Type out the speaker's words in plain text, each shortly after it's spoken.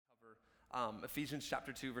Ephesians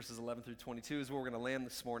chapter 2, verses 11 through 22 is where we're going to land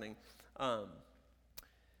this morning.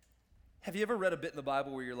 Have you ever read a bit in the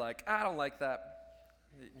Bible where you're like, I don't like that?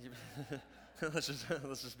 let's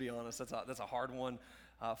just be honest. That's a hard one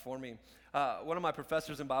for me. One of my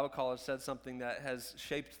professors in Bible college said something that has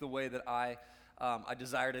shaped the way that I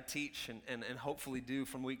desire to teach and hopefully do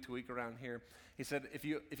from week to week around here. He said, if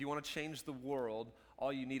you want to change the world,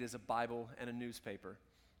 all you need is a Bible and a newspaper.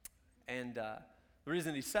 And the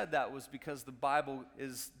reason he said that was because the Bible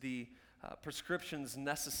is the prescriptions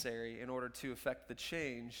necessary in order to effect the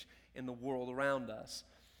change in the world around us.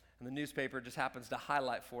 And the newspaper just happens to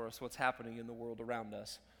highlight for us what's happening in the world around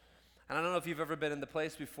us. And I don't know if you've ever been in the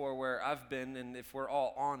place before where I've been, and if we're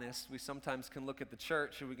all honest, we sometimes can look at the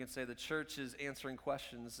church and we can say the church is answering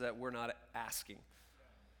questions that we're not asking.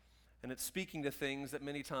 And it's speaking to things that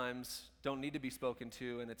many times don't need to be spoken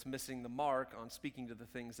to, and it's missing the mark on speaking to the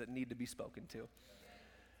things that need to be spoken to.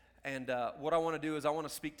 And what I want to do is I want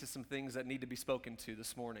to speak to some things that need to be spoken to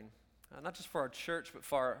this morning. Not just for our church, but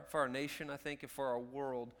for our nation, I think, and for our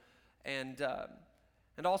world. And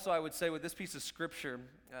also I would say with this piece of scripture,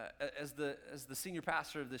 as the senior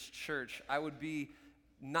pastor of this church, I would be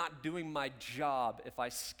not doing my job if I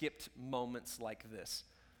skipped moments like this.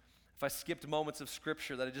 If I skipped moments of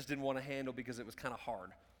scripture that I just didn't want to handle because it was kind of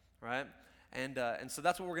hard, right? And so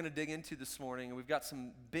that's what we're going to dig into this morning. And we've got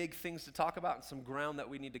some big things to talk about and some ground that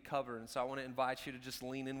we need to cover. And so I want to invite you to just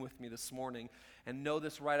lean in with me this morning and know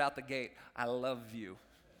this right out the gate. I love you.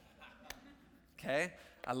 Okay?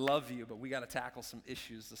 I love you, but we got to tackle some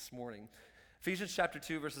issues this morning. Ephesians chapter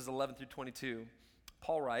 2, verses 11 through 22,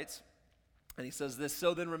 Paul writes, and he says this,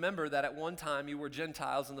 "So then remember that at one time you were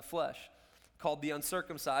Gentiles in the flesh, called the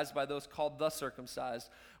uncircumcised by those called the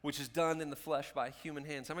circumcised, which is done in the flesh by human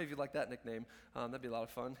hands." How many of you like that nickname? That'd be a lot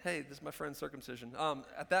of fun. Hey, this is my friend Circumcision.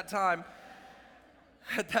 At that time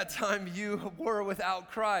you were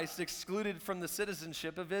without Christ, excluded from the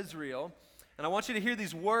citizenship of Israel. And I want you to hear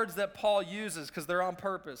these words that Paul uses because they're on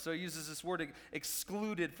purpose. So he uses this word,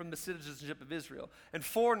 excluded from the citizenship of Israel, and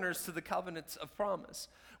foreigners to the covenants of promise,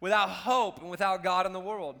 without hope and without God in the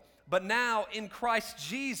world. But now in Christ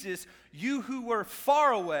Jesus, you who were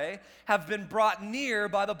far away have been brought near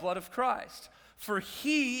by the blood of Christ. For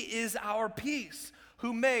he is our peace,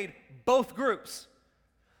 who made both groups.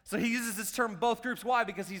 So he uses this term both groups. Why?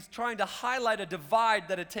 Because he's trying to highlight a divide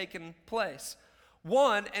that had taken place.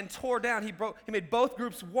 One, and tore down, he made both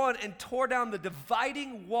groups one and tore down the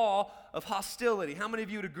dividing wall of hostility. How many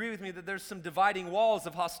of you would agree with me that there's some dividing walls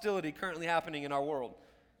of hostility currently happening in our world?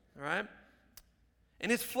 All right?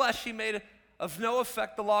 In his flesh, he made of no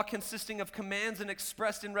effect the law consisting of commands and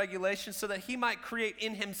expressed in regulations, so that he might create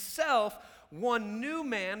in himself one new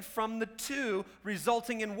man from the two,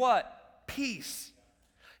 resulting in what? Peace.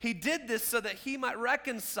 He did this so that he might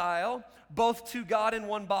reconcile both to God in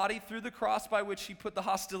one body through the cross by which he put the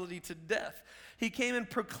hostility to death. He came and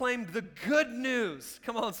proclaimed the good news.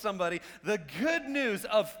 Come on, somebody. The good news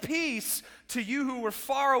of peace to you who were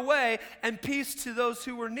far away and peace to those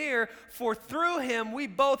who were near. For through him we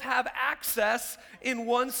both have access in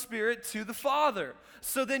one spirit to the Father.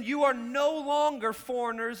 So then you are no longer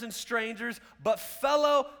foreigners and strangers, but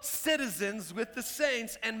fellow citizens with the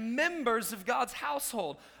saints and members of God's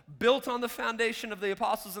household, built on the foundation of the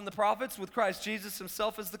apostles and the prophets, with Christ Jesus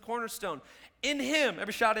himself as the cornerstone. In him,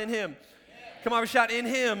 every shout in him. Come on, every shout in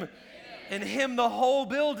him. In him the whole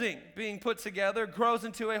building being put together grows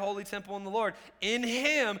into a holy temple in the Lord. In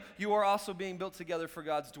him you are also being built together for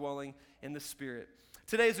God's dwelling in the Spirit.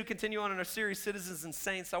 Today, as we continue on in our series, Citizens and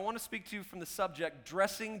Saints, I want to speak to you from the subject,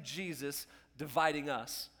 Dressing Jesus, Dividing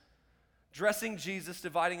Us. Dressing Jesus,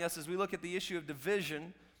 Dividing Us, as we look at the issue of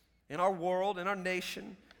division in our world, in our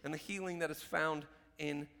nation, and the healing that is found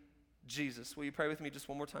in Jesus. Will you pray with me just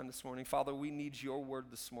one more time this morning? Father, we need your word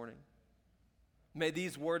this morning. May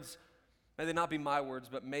these words, may they not be my words,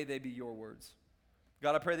 but may they be your words.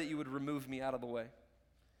 God, I pray that you would remove me out of the way.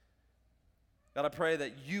 God, I pray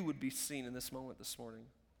that you would be seen in this moment this morning.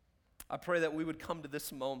 I pray that we would come to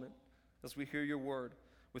this moment as we hear your word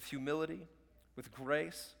with humility, with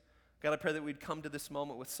grace. God, I pray that we'd come to this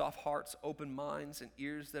moment with soft hearts, open minds, and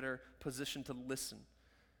ears that are positioned to listen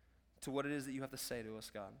to what it is that you have to say to us,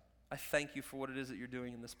 God. I thank you for what it is that you're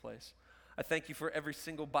doing in this place. I thank you for every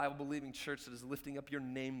single Bible-believing church that is lifting up your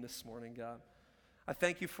name this morning, God. I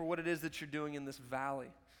thank you for what it is that you're doing in this valley.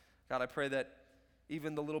 God, I pray that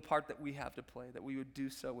even the little part that we have to play, that we would do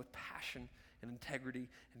so with passion and integrity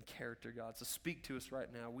and character, God. So speak to us right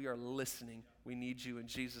now. We are listening. We need you in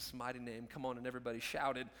Jesus' mighty name. Come on, and everybody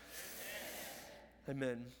shouted.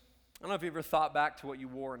 Amen. I don't know if you ever thought back to what you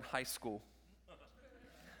wore in high school.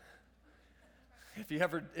 If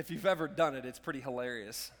you've ever done it, it's pretty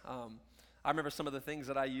hilarious. I remember some of the things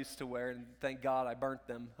that I used to wear, and thank God I burnt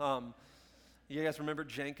them. You guys remember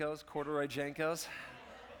Jankos, corduroy Jankos?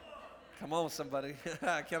 Come on, somebody.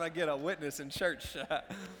 Can I get a witness in church?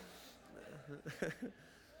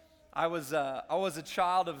 I was a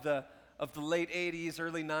child of the late 80s,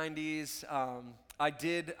 early 90s. I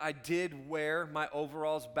did wear my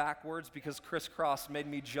overalls backwards because crisscross made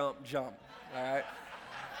me jump, all right?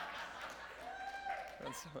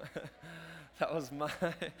 That was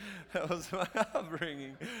my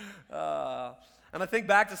upbringing. And I think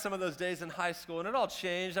back to some of those days in high school, and it all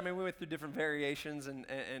changed. I mean, we went through different variations and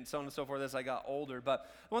so on and so forth as I got older.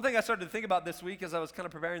 But one thing I started to think about this week as I was kind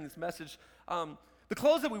of preparing this message, the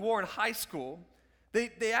clothes that we wore in high school,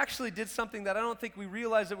 they actually did something that I don't think we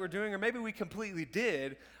realized that we're doing, or maybe we completely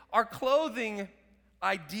did. Our clothing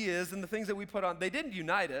ideas and the things that we put on, they didn't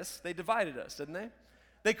unite us, they divided us, didn't they?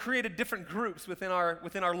 They created different groups within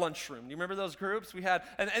our lunchroom. Do you remember those groups? We had,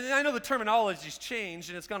 and I know the terminology's changed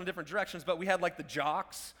and it's gone in different directions, but we had like the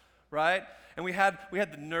jocks, right? And we had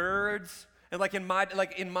the nerds, and like in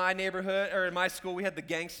my neighborhood or in my school, we had the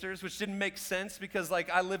gangsters, which didn't make sense because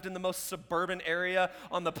like I lived in the most suburban area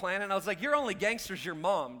on the planet, and I was like, you're only gangsters, your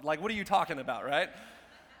mom. Like, what are you talking about, right?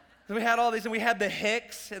 So we had all these, and we had the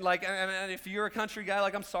hicks, and like, and if you're a country guy,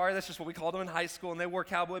 like, I'm sorry, that's just what we called them in high school, and they wore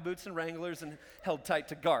cowboy boots and Wranglers and held tight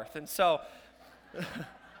to Garth, and so,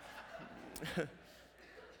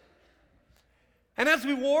 and as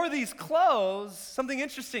we wore these clothes, something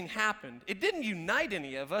interesting happened. It didn't unite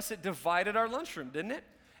any of us, it divided our lunchroom, didn't it?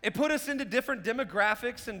 It put us into different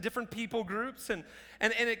demographics and different people groups, and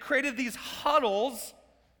it created these huddles,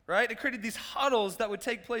 right? It created these huddles that would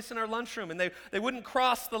take place in our lunchroom, and they wouldn't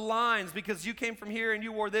cross the lines because you came from here and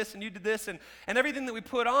you wore this and you did this, and everything that we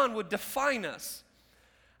put on would define us.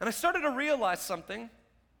 And I started to realize something,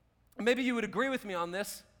 and maybe you would agree with me on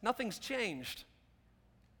this, nothing's changed.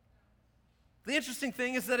 The interesting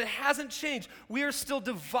thing is that it hasn't changed. We are still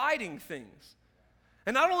dividing things.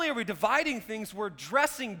 And not only are we dividing things, we're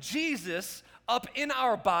dressing Jesus up in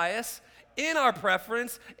our bias, in our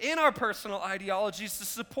preference, in our personal ideologies to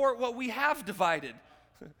support what we have divided.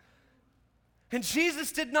 And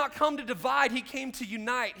Jesus did not come to divide, he came to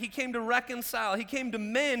unite, he came to reconcile, he came to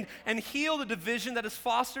mend and heal the division that is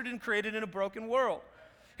fostered and created in a broken world.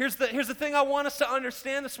 Here's the thing I want us to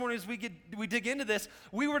understand this morning as we dig into this.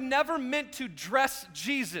 We were never meant to dress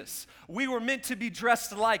Jesus. We were meant to be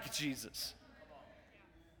dressed like Jesus.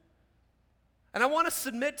 And I want to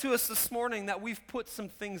submit to us this morning that we've put some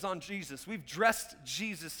things on Jesus. We've dressed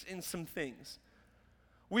Jesus in some things.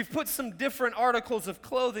 We've put some different articles of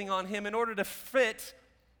clothing on him in order to fit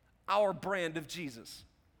our brand of Jesus.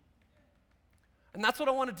 And that's what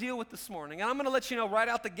I want to deal with this morning. And I'm going to let you know right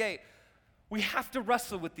out the gate, we have to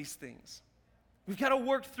wrestle with these things. We've got to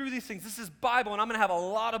work through these things. This is Bible, and I'm going to have a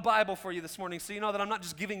lot of Bible for you this morning so you know that I'm not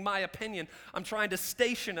just giving my opinion. I'm trying to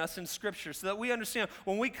station us in Scripture so that we understand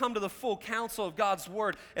when we come to the full counsel of God's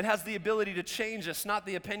Word, it has the ability to change us, not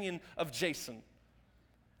the opinion of Jason.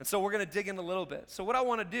 And so we're going to dig in a little bit. So what I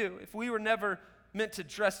want to do, if we were never meant to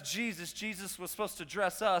dress Jesus, Jesus was supposed to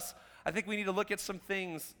dress us, I think we need to look at some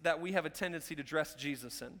things that we have a tendency to dress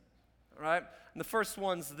Jesus in. All right? And the first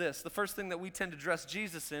one's this. The first thing that we tend to dress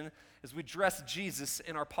Jesus in is we dress Jesus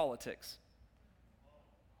in our politics.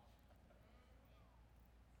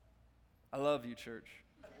 I love you, church.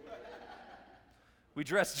 We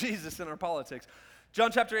dress Jesus in our politics.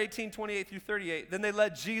 John chapter 18, 28 through 38. Then they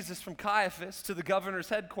led Jesus from Caiaphas to the governor's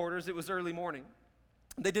headquarters. It was early morning.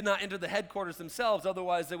 They did not enter the headquarters themselves,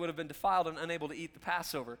 otherwise they would have been defiled and unable to eat the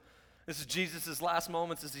Passover. This is Jesus' last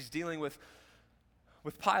moments as he's dealing with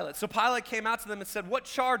Pilate. So Pilate came out to them and said, "What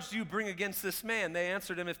charge do you bring against this man?" They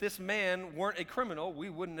answered him, "If this man weren't a criminal, we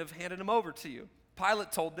wouldn't have handed him over to you."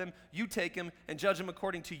 Pilate told them, "You take him and judge him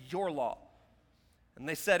according to your law." And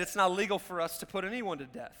they said, "It's not legal for us to put anyone to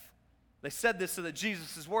death." They said this so that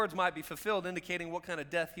Jesus' words might be fulfilled, indicating what kind of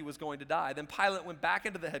death he was going to die. Then Pilate went back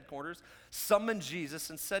into the headquarters, summoned Jesus,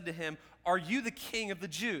 and said to him, "Are you the king of the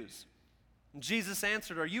Jews?" And Jesus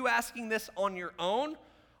answered, "Are you asking this on your own,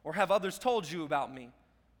 or have others told you about me?"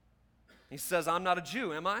 He says, "I'm not a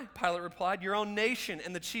Jew, am I?" Pilate replied, "Your own nation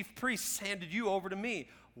and the chief priests handed you over to me.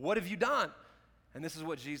 What have you done?" And this is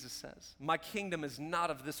what Jesus says, "My kingdom is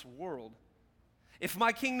not of this world. If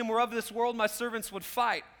my kingdom were of this world, my servants would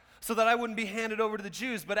fight, so that I wouldn't be handed over to the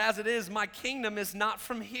Jews. But as it is, my kingdom is not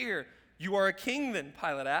from here." "You are a king then?"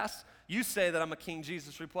 Pilate asked. "You say that I'm a king,"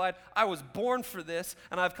 Jesus replied. "I was born for this,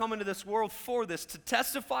 and I've come into this world for this, to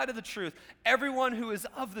testify to the truth. Everyone who is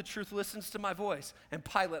of the truth listens to my voice." And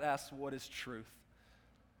Pilate asked, "What is truth?"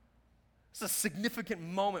 It's a significant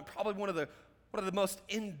moment, probably one of the one of the most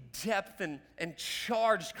in-depth and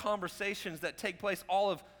charged conversations that take place all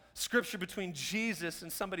of Scripture between Jesus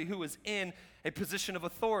and somebody who is in a position of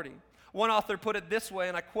authority. One author put it this way,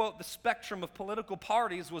 and I quote, "The spectrum of political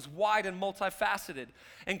parties was wide and multifaceted,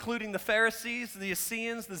 including the Pharisees, the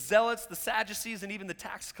Essenes, the Zealots, the Sadducees, and even the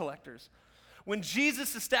tax collectors. When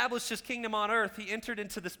Jesus established his kingdom on earth, he entered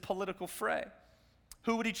into this political fray.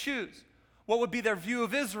 Who would he choose? What would be their view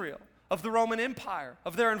of Israel, of the Roman Empire,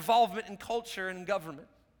 of their involvement in culture and government?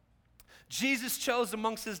 Jesus chose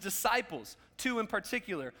amongst his disciples, two in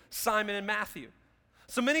particular, Simon and Matthew.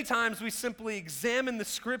 So many times we simply examine the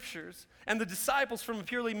Scriptures and the disciples from a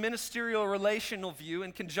purely ministerial, relational view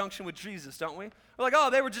in conjunction with Jesus, don't we? We're like, oh,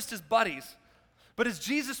 they were just his buddies. But as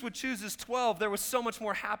Jesus would choose his 12, there was so much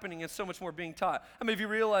more happening and so much more being taught. I mean, if you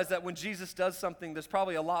realize that when Jesus does something, there's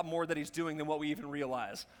probably a lot more that he's doing than what we even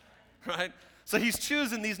realize, right? So he's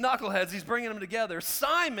choosing these knuckleheads, he's bringing them together.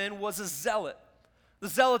 Simon was a zealot. The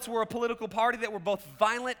Zealots were a political party that were both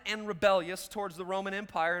violent and rebellious towards the Roman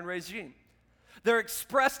Empire and regime. Their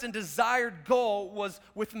expressed and desired goal was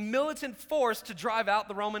with militant force to drive out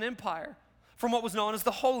the Roman Empire from what was known as the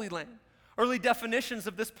Holy Land. Early definitions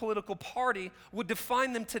of this political party would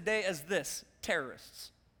define them today as this: terrorists.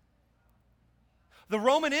 The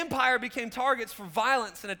Roman Empire became targets for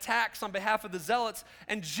violence and attacks on behalf of the Zealots,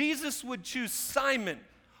 and Jesus would choose Simon,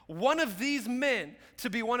 one of these men, to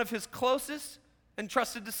be one of his closest and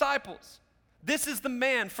trusted disciples. This is the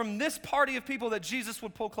man from this party of people that Jesus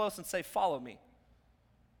would pull close and say, "Follow me."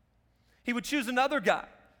 He would choose another guy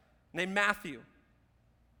named Matthew.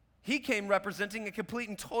 He came representing a complete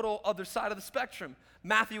and total other side of the spectrum.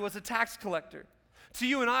 Matthew was a tax collector. To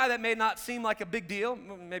you and I, that may not seem like a big deal.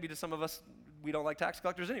 Maybe to some of us, we don't like tax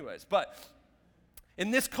collectors anyways. But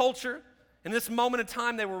in this culture, in this moment of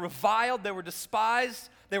time, they were reviled, they were despised,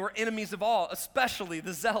 they were enemies of all, especially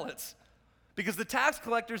the Zealots. Because the tax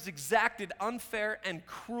collectors exacted unfair and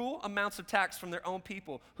cruel amounts of tax from their own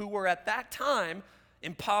people, who were at that time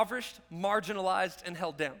impoverished, marginalized, and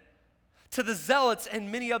held down. To the Zealots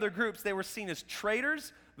and many other groups, they were seen as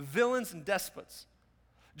traitors, villains, and despots.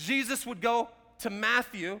 Jesus would go to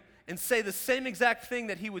Matthew and say the same exact thing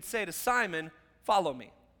that he would say to Simon: "Follow me."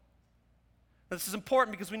 Now, this is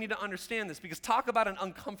important because we need to understand this, because talk about an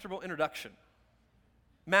uncomfortable introduction.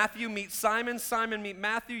 Matthew meets Simon, Simon meet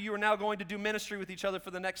Matthew. You are now going to do ministry with each other for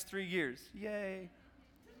the next 3 years. Yay.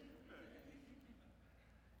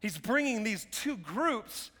 He's bringing these two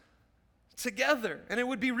groups together. And it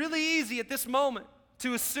would be really easy at this moment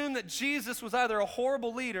to assume that Jesus was either a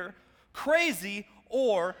horrible leader, crazy,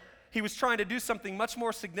 or he was trying to do something much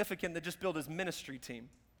more significant than just build his ministry team.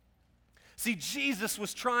 See, Jesus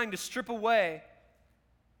was trying to strip away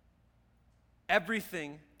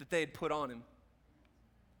everything that they had put on him.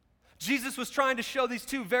 Jesus was trying to show these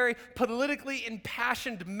two very politically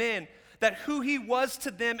impassioned men that who he was to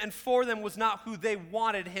them and for them was not who they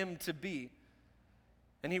wanted him to be.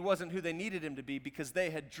 And he wasn't who they needed him to be, because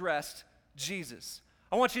they had dressed Jesus.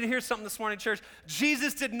 I want you to hear something this morning, church.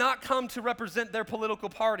 Jesus did not come to represent their political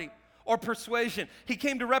party or persuasion. He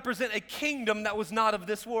came to represent a kingdom that was not of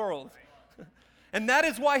this world. And that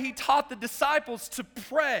is why he taught the disciples to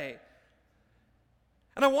pray.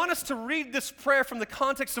 And I want us to read this prayer from the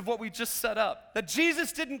context of what we just set up. That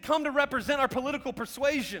Jesus didn't come to represent our political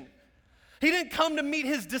persuasion. He didn't come to meet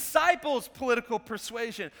his disciples' political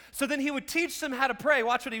persuasion. So then he would teach them how to pray.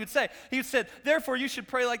 Watch what he would say. He would say, "Therefore you should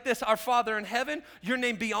pray like this: Our Father in heaven, your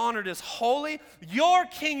name be honored as holy. Your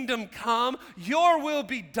kingdom come, your will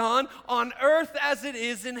be done on earth as it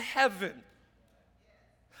is in heaven."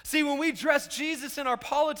 See, when we dress Jesus in our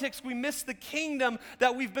politics, we miss the kingdom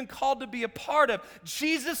that we've been called to be a part of.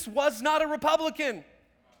 Jesus was not a Republican.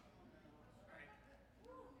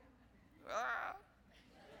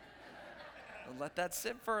 Let that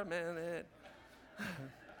sit for a minute.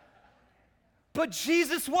 But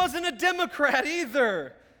Jesus wasn't a Democrat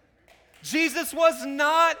either. Jesus was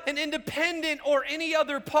not an independent or any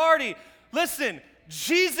other party. Listen,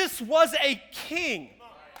 Jesus was a king.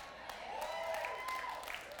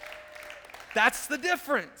 That's the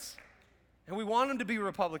difference. And we want him to be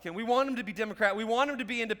Republican. We want him to be Democrat. We want him to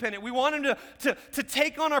be independent. We want him to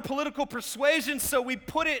take on our political persuasion, so we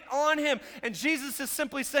put it on him. And Jesus is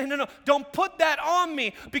simply saying, no, don't put that on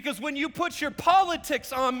me, because when you put your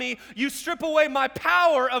politics on me, you strip away my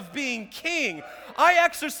power of being king. I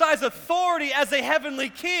exercise authority as a heavenly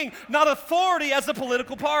king, not authority as a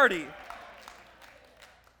political party.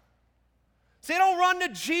 See, I don't run to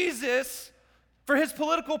Jesus for his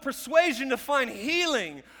political persuasion to find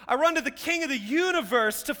healing. I run to the King of the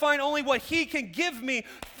universe to find only what he can give me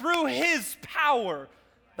through his power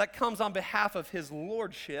that comes on behalf of his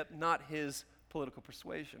lordship, not his political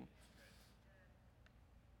persuasion.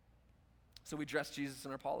 So we dress Jesus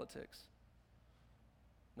in our politics.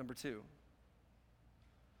 Number 2.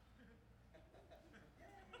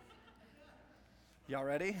 Y'all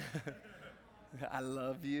ready? I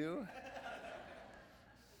love you.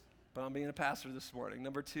 But I'm being a pastor this morning.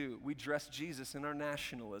 Number 2, we dress Jesus in our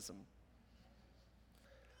nationalism.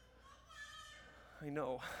 I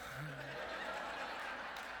know.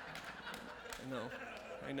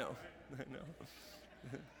 I know.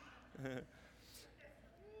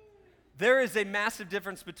 There is a massive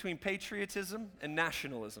difference between patriotism and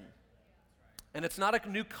nationalism. And it's not a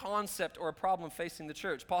new concept or a problem facing the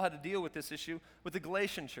church. Paul had to deal with this issue with the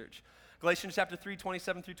Galatian church. Galatians chapter 3,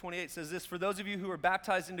 27 through 28 says this, "For those of you who are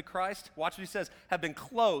baptized into Christ," watch what he says, "have been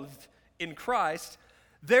clothed in Christ,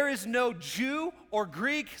 there is no Jew or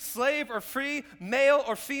Greek, slave or free, male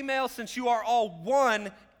or female, since you are all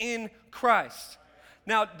one in Christ."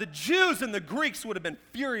 Now, the Jews and the Greeks would have been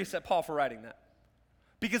furious at Paul for writing that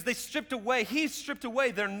because he stripped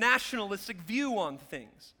away their nationalistic view on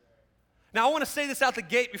things. Now, I want to say this out the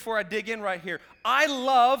gate before I dig in right here. I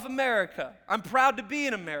love America. I'm proud to be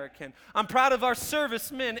an American. I'm proud of our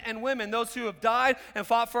servicemen and women, those who have died and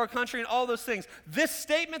fought for our country and all those things. This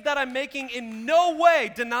statement that I'm making in no way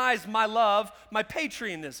denies my love, my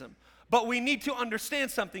patriotism. But we need to understand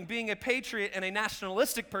something. Being a patriot and a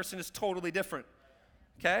nationalistic person is totally different.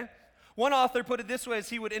 Okay? One author put it this way as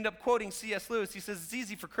he would end up quoting C.S. Lewis. He says, "It's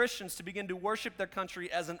easy for Christians to begin to worship their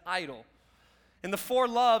country as an idol." In The Four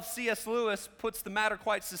Loves, C.S. Lewis puts the matter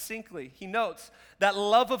quite succinctly. He notes that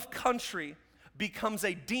love of country becomes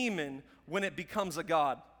a demon when it becomes a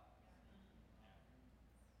god.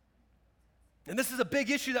 And this is a big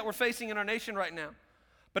issue that we're facing in our nation right now.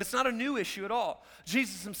 But it's not a new issue at all.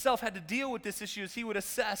 Jesus himself had to deal with this issue as he would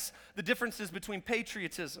assess the differences between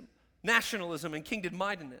patriotism, nationalism, and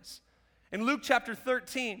kingdom-mindedness. In Luke chapter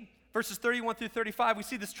 13, verses 31 through 35, we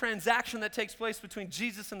see this transaction that takes place between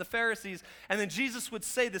Jesus and the Pharisees, and then Jesus would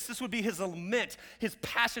say this. This would be his lament, his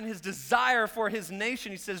passion, his desire for his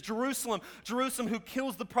nation. He says, "Jerusalem, Jerusalem, who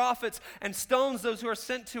kills the prophets and stones those who are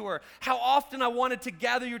sent to her. How often I wanted to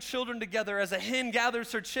gather your children together as a hen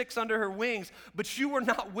gathers her chicks under her wings, but you were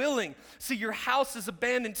not willing. See, your house is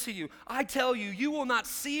abandoned to you. I tell you, you will not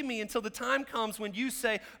see me until the time comes when you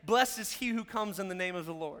say, 'Blessed is he who comes in the name of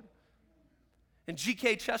the Lord.'" In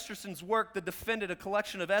G.K. Chesterson's work, The Defended, a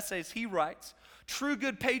collection of essays, he writes, "True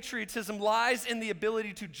good patriotism lies in the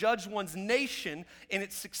ability to judge one's nation in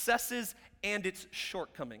its successes and its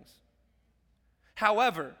shortcomings.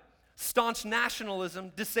 However, staunch nationalism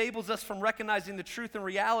disables us from recognizing the truth and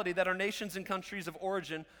reality that our nations and countries of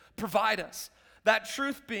origin provide us. That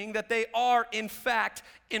truth being that they are, in fact,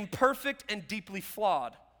 imperfect and deeply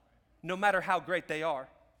flawed, no matter how great they are."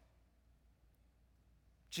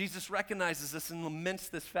 Jesus recognizes this and laments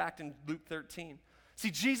this fact in Luke 13. See,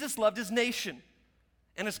 Jesus loved his nation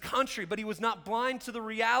and his country, but he was not blind to the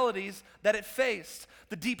realities that it faced,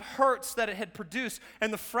 the deep hurts that it had produced,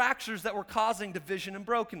 and the fractures that were causing division and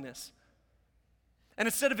brokenness. And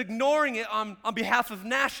instead of ignoring it on behalf of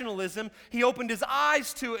nationalism, he opened his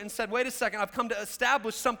eyes to it and said, "Wait a second, I've come to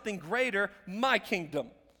establish something greater, my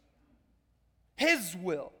kingdom, his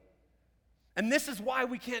will." And this is why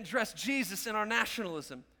we can't dress Jesus in our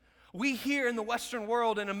nationalism. We here in the Western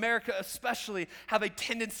world, in America especially, have a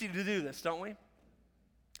tendency to do this, don't we?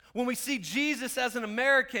 When we see Jesus as an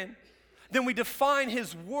American, then we define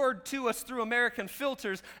his word to us through American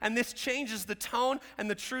filters, and this changes the tone and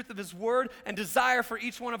the truth of his word and desire for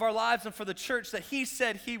each one of our lives and for the church that he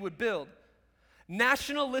said he would build.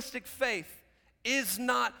 Nationalistic faith is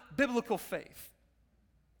not biblical faith.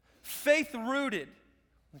 Faith rooted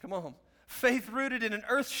in an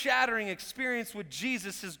earth-shattering experience with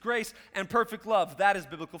Jesus, his grace, and perfect love. That is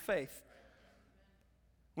biblical faith.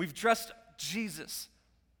 We've dressed Jesus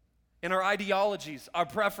in our ideologies, our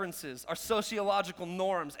preferences, our sociological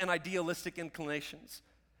norms, and idealistic inclinations.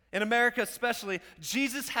 In America especially,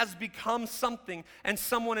 Jesus has become something and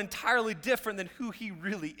someone entirely different than who he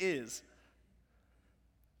really is.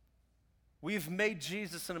 We've made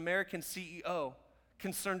Jesus an American CEO,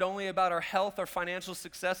 concerned only about our health, our financial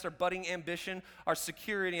success, our budding ambition, our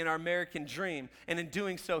security, and our American dream. And in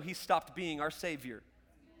doing so, he stopped being our Savior.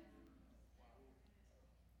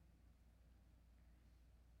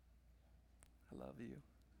 I love you.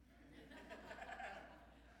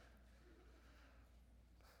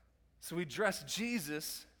 So we dress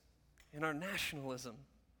Jesus in our nationalism.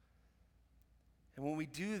 And when we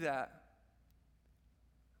do that,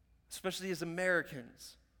 especially as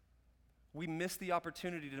Americans, we miss the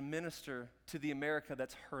opportunity to minister to the America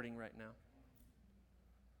that's hurting right now.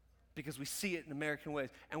 because we see it in American ways.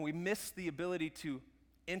 And we miss the ability to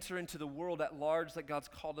enter into the world at large that God's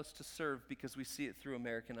called us to serve because we see it through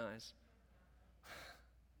American eyes.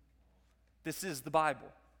 This is the Bible.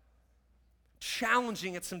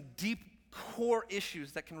 Challenging at some deep core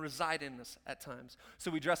issues that can reside in us at times. So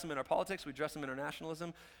we address them in our politics, we address them in our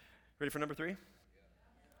nationalism. Ready for number 3?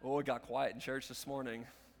 Oh, it got quiet in church this morning.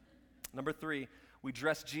 Number 3, we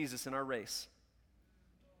dress Jesus in our race.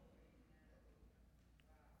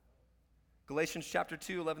 Galatians chapter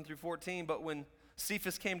 2, 11 through 14, but when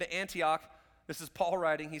Cephas came to Antioch, this is Paul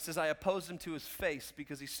writing, he says, I opposed him to his face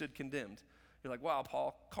because he stood condemned. You're like, wow,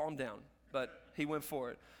 Paul, calm down. But he went for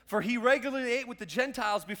it. For he regularly ate with the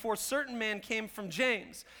Gentiles before certain man came from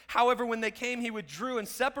James. However, when they came, he withdrew and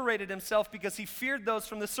separated himself because he feared those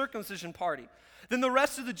from the circumcision party. Then the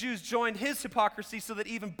rest of the Jews joined his hypocrisy so that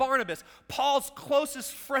even Barnabas, Paul's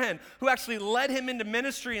closest friend, who actually led him into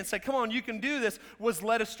ministry and said, come on, you can do this, was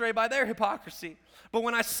led astray by their hypocrisy. But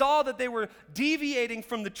when I saw that they were deviating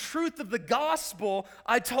from the truth of the gospel,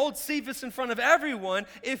 I told Cephas in front of everyone,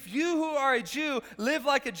 if you who are a Jew live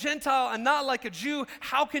like a Gentile and not like a Jew,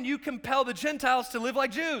 how can you compel the Gentiles to live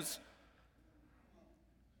like Jews?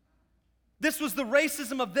 This was the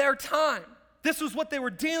racism of their time. This was what they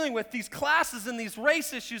were dealing with, these classes and these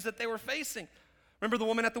race issues that they were facing. Remember the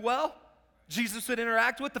woman at the well? Jesus would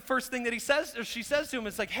interact with, the first thing that he says, or she says to him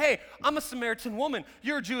is like, hey, I'm a Samaritan woman.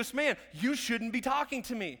 You're a Jewish man. You shouldn't be talking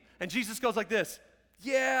to me. And Jesus goes like this,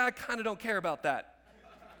 yeah, I kind of don't care about that.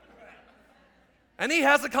 And he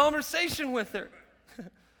has a conversation with her.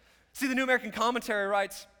 See, the New American Commentary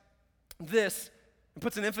writes this, and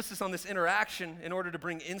puts an emphasis on this interaction in order to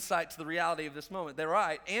bring insight to the reality of this moment. They're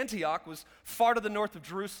right. Antioch was far to the north of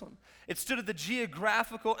Jerusalem. It stood at the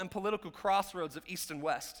geographical and political crossroads of East and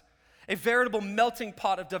West, a veritable melting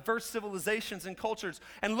pot of diverse civilizations and cultures.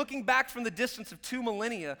 And looking back from the distance of 2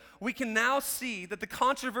 millennia, we can now see that the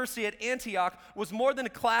controversy at Antioch was more than a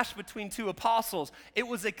clash between 2 apostles. It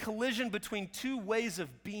was a collision between 2 ways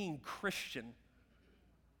of being Christian.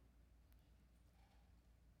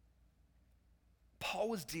 Paul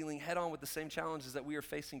was dealing head-on with the same challenges that we are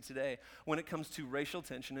facing today when it comes to racial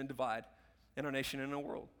tension and divide in our nation and in our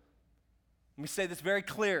world. Let me say this very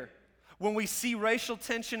clear. When we see racial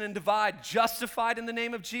tension and divide justified in the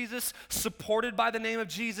name of Jesus, supported by the name of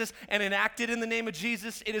Jesus, and enacted in the name of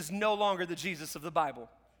Jesus, it is no longer the Jesus of the Bible.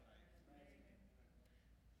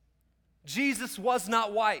 Jesus was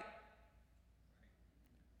not white.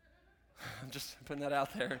 I'm just putting that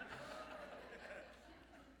out there.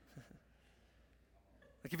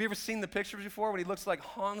 Like, have you ever seen the pictures before when he looks like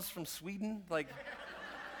Hans from Sweden? Like,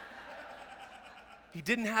 he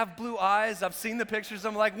didn't have blue eyes. I've seen the pictures.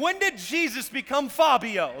 I'm like, when did Jesus become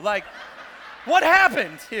Fabio? Like, what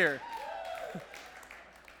happened here?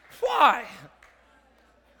 Why?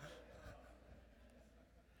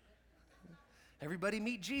 Everybody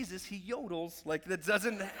meet Jesus. He yodels. Like, that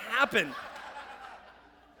doesn't happen.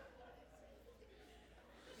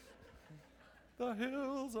 The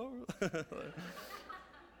hills are...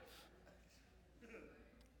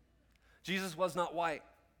 Jesus was not white.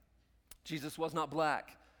 Jesus was not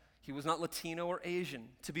black. He was not Latino or Asian.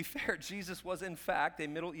 To be fair, Jesus was in fact a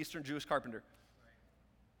Middle Eastern Jewish carpenter.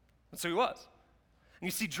 And so he was. And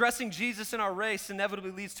you see, dressing Jesus in our race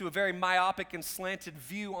inevitably leads to a very myopic and slanted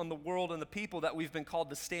view on the world and the people that we've been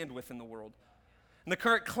called to stand with in the world. And the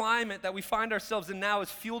current climate that we find ourselves in now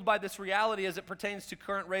is fueled by this reality as it pertains to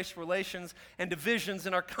current race relations and divisions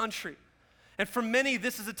in our country. And for many,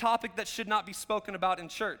 this is a topic that should not be spoken about in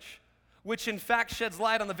church, which in fact sheds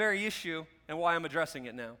light on the very issue and why I'm addressing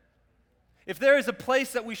it now. If there is a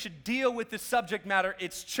place that we should deal with this subject matter,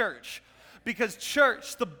 it's church. Because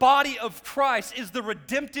church, the body of Christ, is the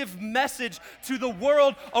redemptive message to the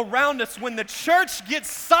world around us. When the church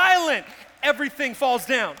gets silent, everything falls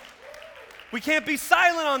down. We can't be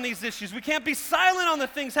silent on these issues. We can't be silent on the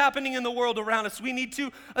things happening in the world around us. We need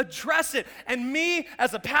to address it. And me,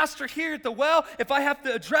 as a pastor here at the well, if I have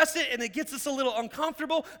to address it and it gets us a little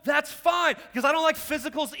uncomfortable, that's fine. Because I don't like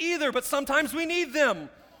physicals either, but sometimes we need them.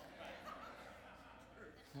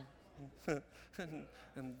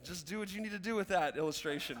 And just do what you need to do with that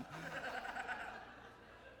illustration.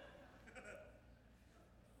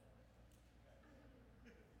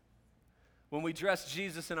 When we dress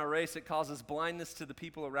Jesus in our race, it causes blindness to the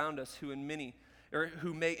people around us who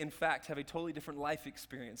may in fact have a totally different life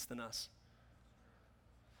experience than us.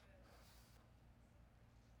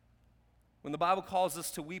 When the Bible calls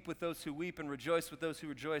us to weep with those who weep and rejoice with those who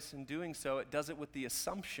rejoice, in doing so, it does it with the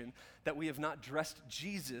assumption that we have not dressed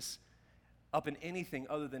Jesus up in anything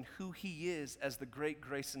other than who he is as the great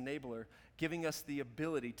grace enabler, giving us the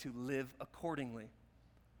ability to live accordingly.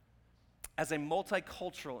 as a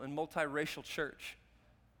multicultural and multiracial church,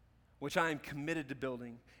 which I am committed to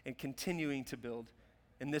building and continuing to build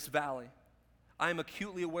in this valley, I am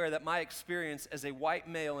acutely aware that my experience as a white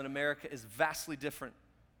male in America is vastly different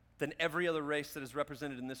than every other race that is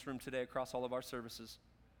represented in this room today across all of our services.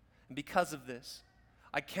 And because of this,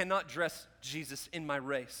 I cannot dress Jesus in my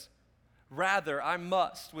race. Rather, I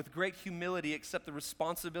must, with great humility, accept the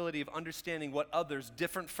responsibility of understanding what others,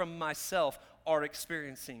 different from myself, are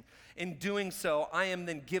experiencing. In doing so, I am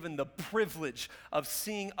then given the privilege of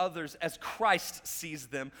seeing others as Christ sees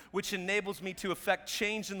them, which enables me to effect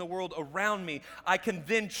change in the world around me. I can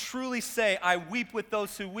then truly say, I weep with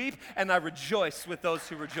those who weep, and I rejoice with those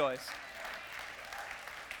who rejoice.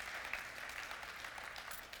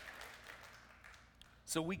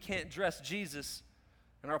 So we can't dress Jesus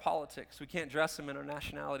in our politics. We can't dress him in our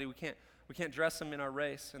nationality. We can't dress him in our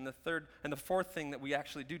race. And the fourth thing that we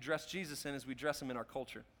actually do dress Jesus in is we dress him in our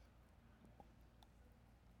culture.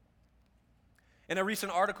 In a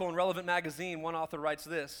recent article in Relevant Magazine, one author writes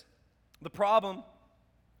this: the problem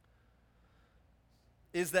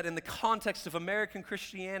is that in the context of American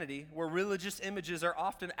Christianity, where religious images are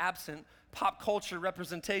often absent, pop culture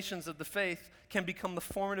representations of the faith can become the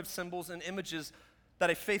formative symbols and images that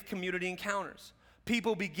a faith community encounters.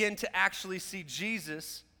 People begin to actually see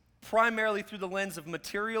Jesus primarily through the lens of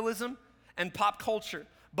materialism and pop culture,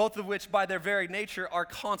 both of which by their very nature are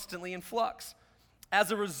constantly in flux.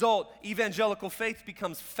 As a result, evangelical faith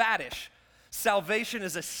becomes faddish. Salvation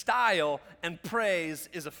is a style and praise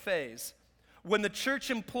is a phase. When the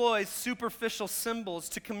church employs superficial symbols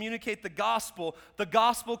to communicate the gospel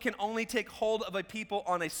can only take hold of a people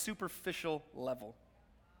on a superficial level.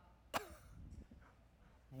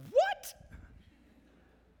 What?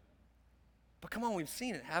 But come on, we've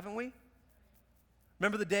seen it, haven't we?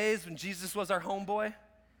 Remember the days when Jesus was our homeboy?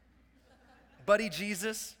 Buddy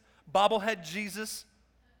Jesus, bobblehead Jesus?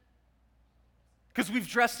 Because we've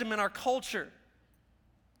dressed him in our culture.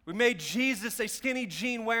 We made Jesus a skinny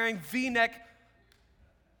jean wearing V-neck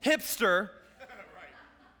hipster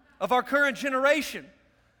of our current generation.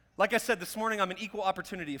 Like I said this morning, I'm an equal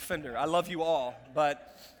opportunity offender. I love you all,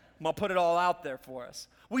 but I'm gonna put it all out there for us.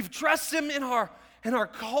 We've dressed him in our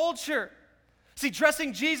culture. See,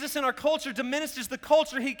 dressing Jesus in our culture diminishes the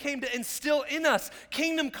culture he came to instill in us,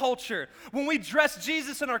 kingdom culture. When we dress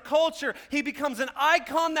Jesus in our culture, he becomes an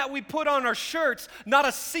icon that we put on our shirts, not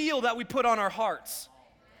a seal that we put on our hearts.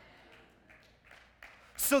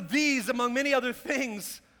 So these, among many other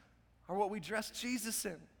things, are what we dress Jesus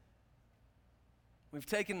in. We've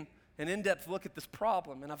taken an in-depth look at this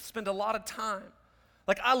problem, and I've spent a lot of time.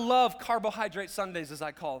 Like, I love carbohydrate Sundays, as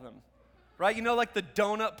I call them. Right? You know, like the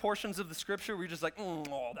donut portions of the scripture where you're just like,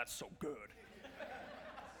 oh, that's so good.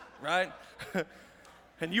 Right?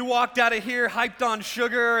 And you walked out of here hyped on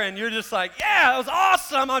sugar, and you're just like, yeah, it was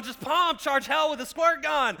awesome. I'm just pumped, charge hell with a squirt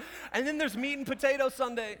gun. And then there's meat and potato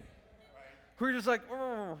Sunday. Where you're just like,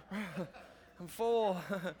 oh, I'm full.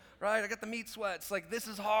 Right? I got the meat sweats. Like, this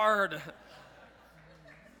is hard.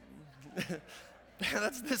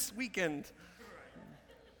 That's this weekend.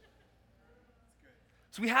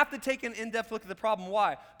 So we have to take an in-depth look at the problem.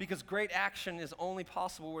 Why? Because great action is only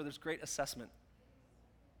possible where there's great assessment.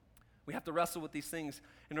 We have to wrestle with these things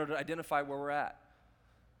in order to identify where we're at.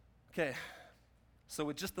 Okay, so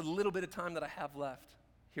with just the little bit of time that I have left,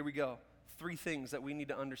 here we go. 3 things that we need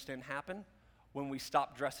to understand happen when we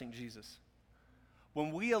stop dressing Jesus.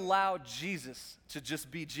 When we allow Jesus to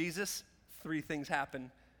just be Jesus, 3 things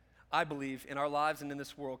happen, I believe, in our lives and in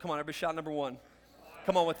this world. Come on, everybody shout number 1.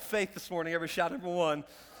 Come on, with faith this morning, every shout number 1.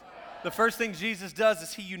 The first thing Jesus does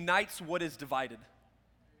is he unites what is divided.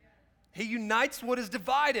 He unites what is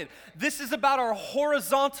divided. This is about our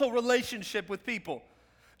horizontal relationship with people.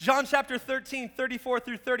 John chapter 13, 34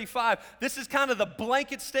 through 35. This is kind of the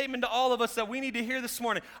blanket statement to all of us that we need to hear this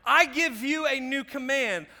morning. I give you a new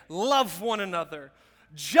command, love one another.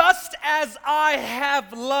 Just as I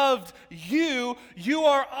have loved you, you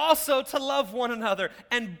are also to love one another.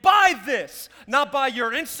 And by this, not by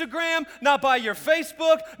your Instagram, not by your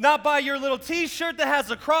Facebook, not by your little t-shirt that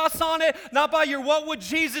has a cross on it, not by your What Would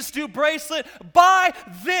Jesus Do bracelet, by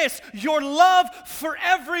this, your love for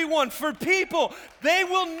everyone, for people, they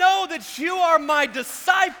will know that you are my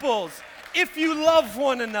disciples if you love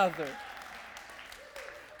one another.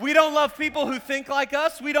 We don't love people who think like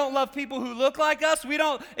us. We don't love people who look like us.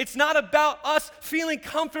 It's not about us feeling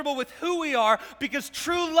comfortable with who we are, because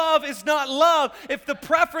true love is not love if the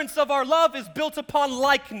preference of our love is built upon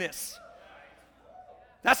likeness.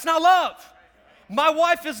 That's not love. My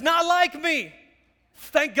wife is not like me.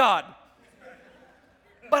 Thank God.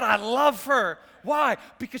 But I love her. Why?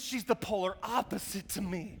 Because she's the polar opposite to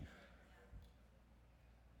me.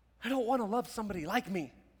 I don't want to love somebody like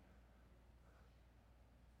me.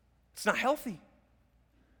 It's not healthy.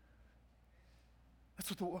 That's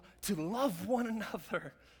what the world, to love one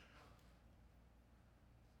another.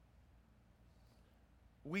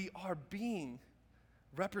 We are being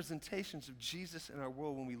representations of Jesus in our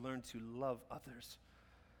world when we learn to love others.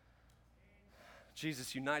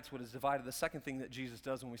 Jesus unites what is divided. The second thing that Jesus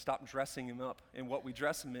does when we stop dressing him up in what we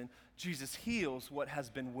dress him in, Jesus heals what has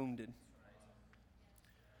been wounded.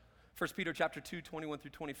 1 Peter chapter 2, 21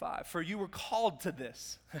 through 25. For you were called to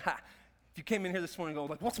this. If you came in here this morning and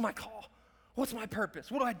go, like, what's my call? What's my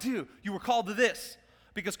purpose? What do I do? You were called to this.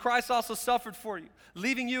 Because Christ also suffered for you,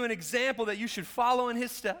 leaving you an example that you should follow in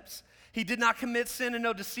his steps. He did not commit sin, and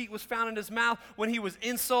no deceit was found in his mouth. When he was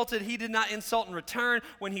insulted, he did not insult in return.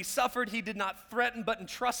 When he suffered, he did not threaten, but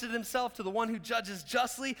entrusted himself to the one who judges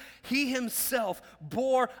justly. He himself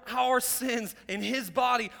bore our sins in his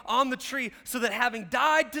body on the tree, so that having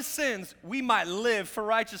died to sins, we might live for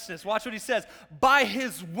righteousness. Watch what he says. By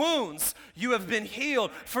his wounds you have been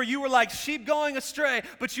healed, for you were like sheep going astray,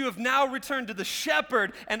 but you have now returned to the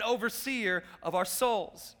shepherd and overseer of our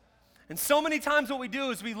souls. And so many times what we do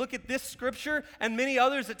is we look at this scripture and many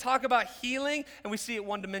others that talk about healing, and we see it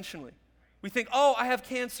one-dimensionally. We think, oh, I have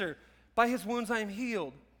cancer. By his wounds I am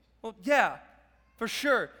healed. Well, yeah, for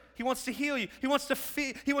sure. He wants to heal you. He wants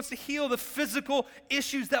to heal the physical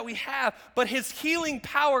issues that we have, but his healing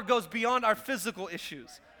power goes beyond our physical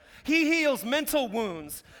issues. He heals mental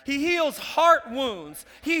wounds. He heals heart wounds.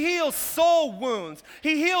 He heals soul wounds.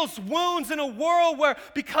 He heals wounds in a world where,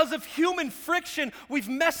 because of human friction, we've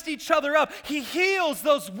messed each other up. He heals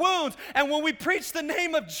those wounds. And when we preach the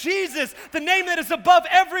name of Jesus, the name that is above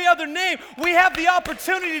every other name, we have the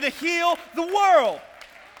opportunity to heal the world.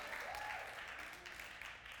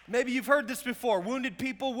 Maybe you've heard this before. Wounded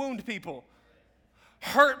people wound people.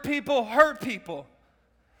 Hurt people hurt people.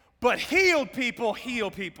 But healed people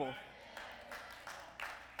heal people.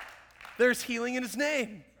 There's healing in his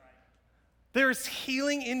name. There's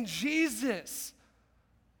healing in Jesus.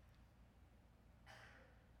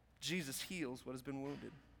 Jesus heals what has been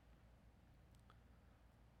wounded.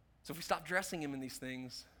 So if we stop dressing him in these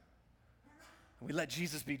things, and we let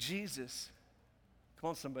Jesus be Jesus,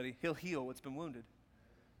 come on somebody, he'll heal what's been wounded.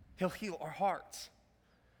 He'll heal our hearts.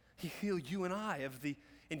 He'll heal you and I of the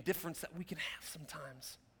indifference that we can have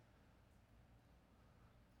sometimes.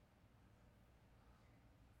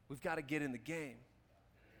 We've got to get in the game.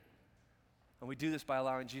 And we do this by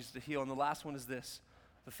allowing Jesus to heal. And the last one is this.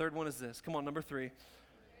 The third one is this. Come on, number three.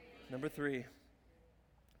 Number three.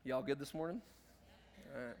 Y'all good this morning?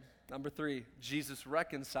 All right. Number three, Jesus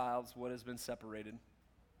reconciles what has been separated.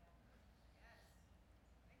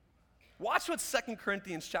 Watch what 2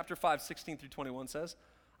 Corinthians chapter 5, 16 through 21 says.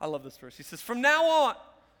 I love this verse. He says, from now on,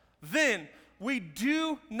 then, we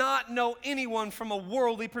do not know anyone from a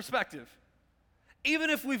worldly perspective.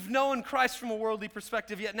 Even if we've known Christ from a worldly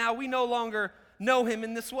perspective, yet now we no longer know him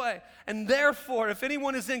in this way. And therefore, if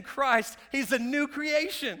anyone is in Christ, he's a new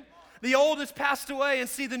creation. The old has passed away, and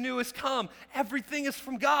see, the new has come. Everything is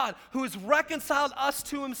from God, who has reconciled us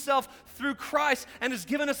to himself through Christ and has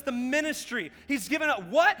given us the ministry. He's given us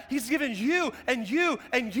what? He's given you and you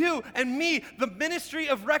and you and me the ministry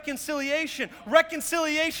of reconciliation.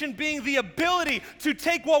 Reconciliation being the ability to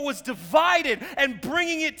take what was divided and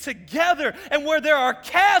bringing it together. And where there are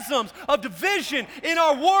chasms of division in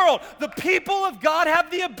our world, the people of God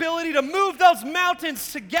have the ability to move those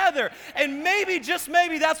mountains together. And maybe, just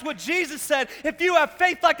maybe, that's what Jesus said. If you have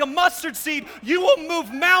faith like a mustard seed, you will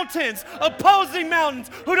move mountains, opposing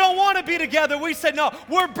mountains who don't want to be together. We said, no,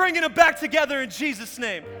 we're bringing them back together in Jesus'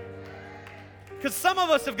 name. Because some of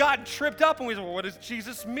us have gotten tripped up and we say, well, what does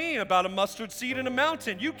Jesus mean about a mustard seed in a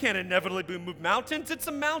mountain? You can't inevitably move mountains. It's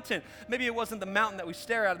a mountain. Maybe it wasn't the mountain that we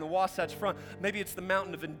stare at in the Wasatch Front. Maybe it's the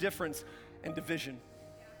mountain of indifference and division.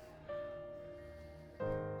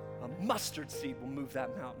 A mustard seed will move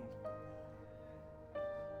that mountain.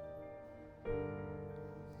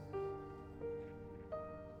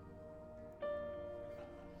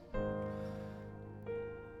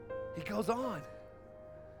 He goes on.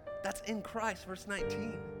 That's in Christ, verse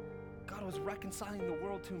 19. God was reconciling the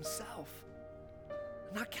world to himself,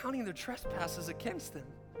 not counting their trespasses against them.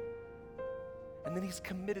 And then he's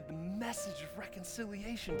committed the message of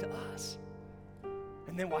reconciliation to us.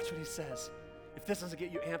 And then watch what he says. If this doesn't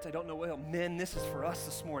get you amped, I don't know what else. Men, this is for us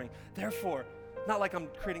this morning. Therefore, not like I'm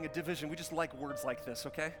creating a division. We just like words like this,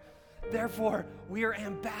 okay? Therefore, we are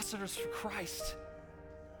ambassadors for Christ.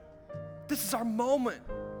 This is our moment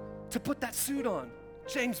to put that suit on.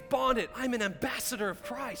 James Bond, I'm an ambassador of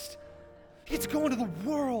Christ. You get to go into the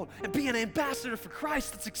world and be an ambassador for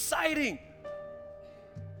Christ. That's exciting.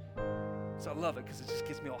 So I love it because it just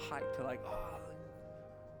gets me all hyped to like, oh,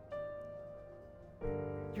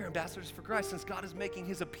 you're ambassadors for Christ since God is making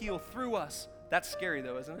his appeal through us. That's scary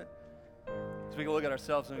though, isn't it? So we can look at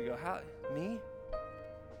ourselves and we go, how, me?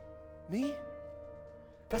 Me?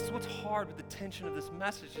 That's what's hard with the tension of this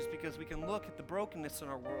message, is because we can look at the brokenness in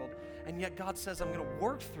our world, and yet God says, I'm going to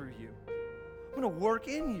work through you. I'm going to work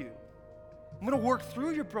in you. I'm going to work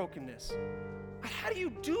through your brokenness. How do you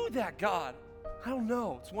do that, God? I don't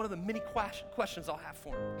know. It's one of the many questions I'll have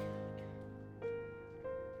for him.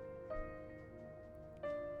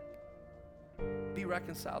 Be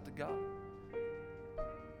reconciled to God.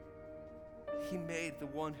 He made the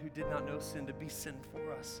one who did not know sin to be sin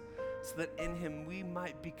for us, so that in him we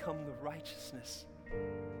might become the righteousness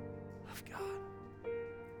of God.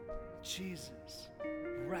 Jesus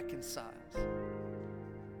reconciles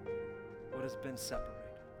what has been separated.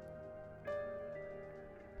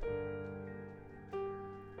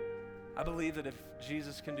 I believe that if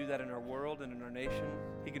Jesus can do that in our world and in our nation,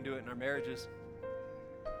 he can do it in our marriages.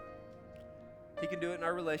 He can do it in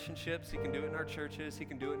our relationships. He can do it in our churches. He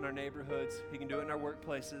can do it in our neighborhoods. He can do it in our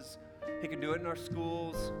workplaces. He can do it in our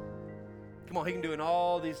schools. Come on, he can do it in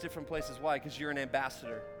all these different places. Why? Because you're an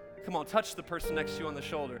ambassador. Come on, touch the person next to you on the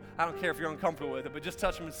shoulder. I don't care if you're uncomfortable with it, but just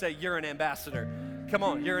touch them and say, you're an ambassador. Come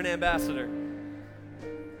on, you're an ambassador.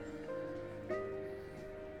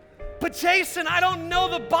 But Jason, I don't know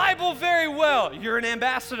the Bible very well. You're an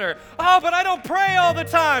ambassador. Oh, but I don't pray all the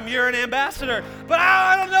time. You're an ambassador. But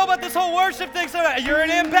I don't know about this whole worship thing. You're an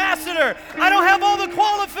ambassador. I don't have all the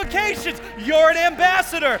qualifications. You're an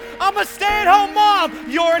ambassador. I'm a stay-at-home mom.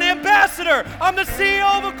 You're an ambassador. I'm the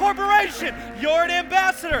CEO of a corporation. You're an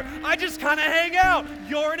ambassador. I just kind of hang out.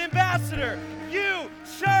 You're an ambassador. You,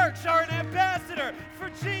 church, are an ambassador for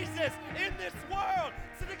Jesus in this world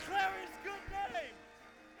to declare his